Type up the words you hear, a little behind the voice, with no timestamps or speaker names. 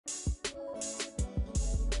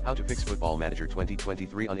How to fix Football Manager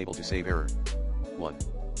 2023 unable to save error. 1.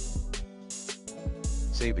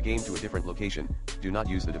 Save the game to a different location. Do not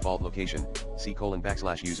use the default location.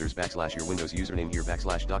 C:\users/ your Windows username here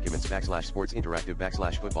 /documents/ sports interactive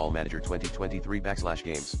 /football manager 2023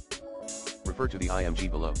 /games. Refer to the IMG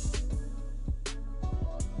below.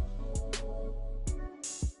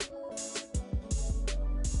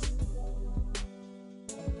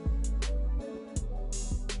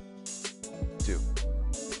 2.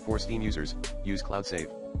 For Steam users, use Cloud Save.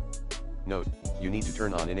 Note, you need to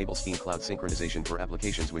turn on Enable Steam Cloud Synchronization for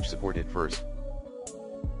applications which support it first.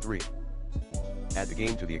 3. Add the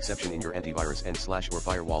game to the exception in your antivirus and/or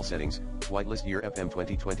firewall settings, whitelist year FM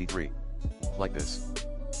 2023. Like this.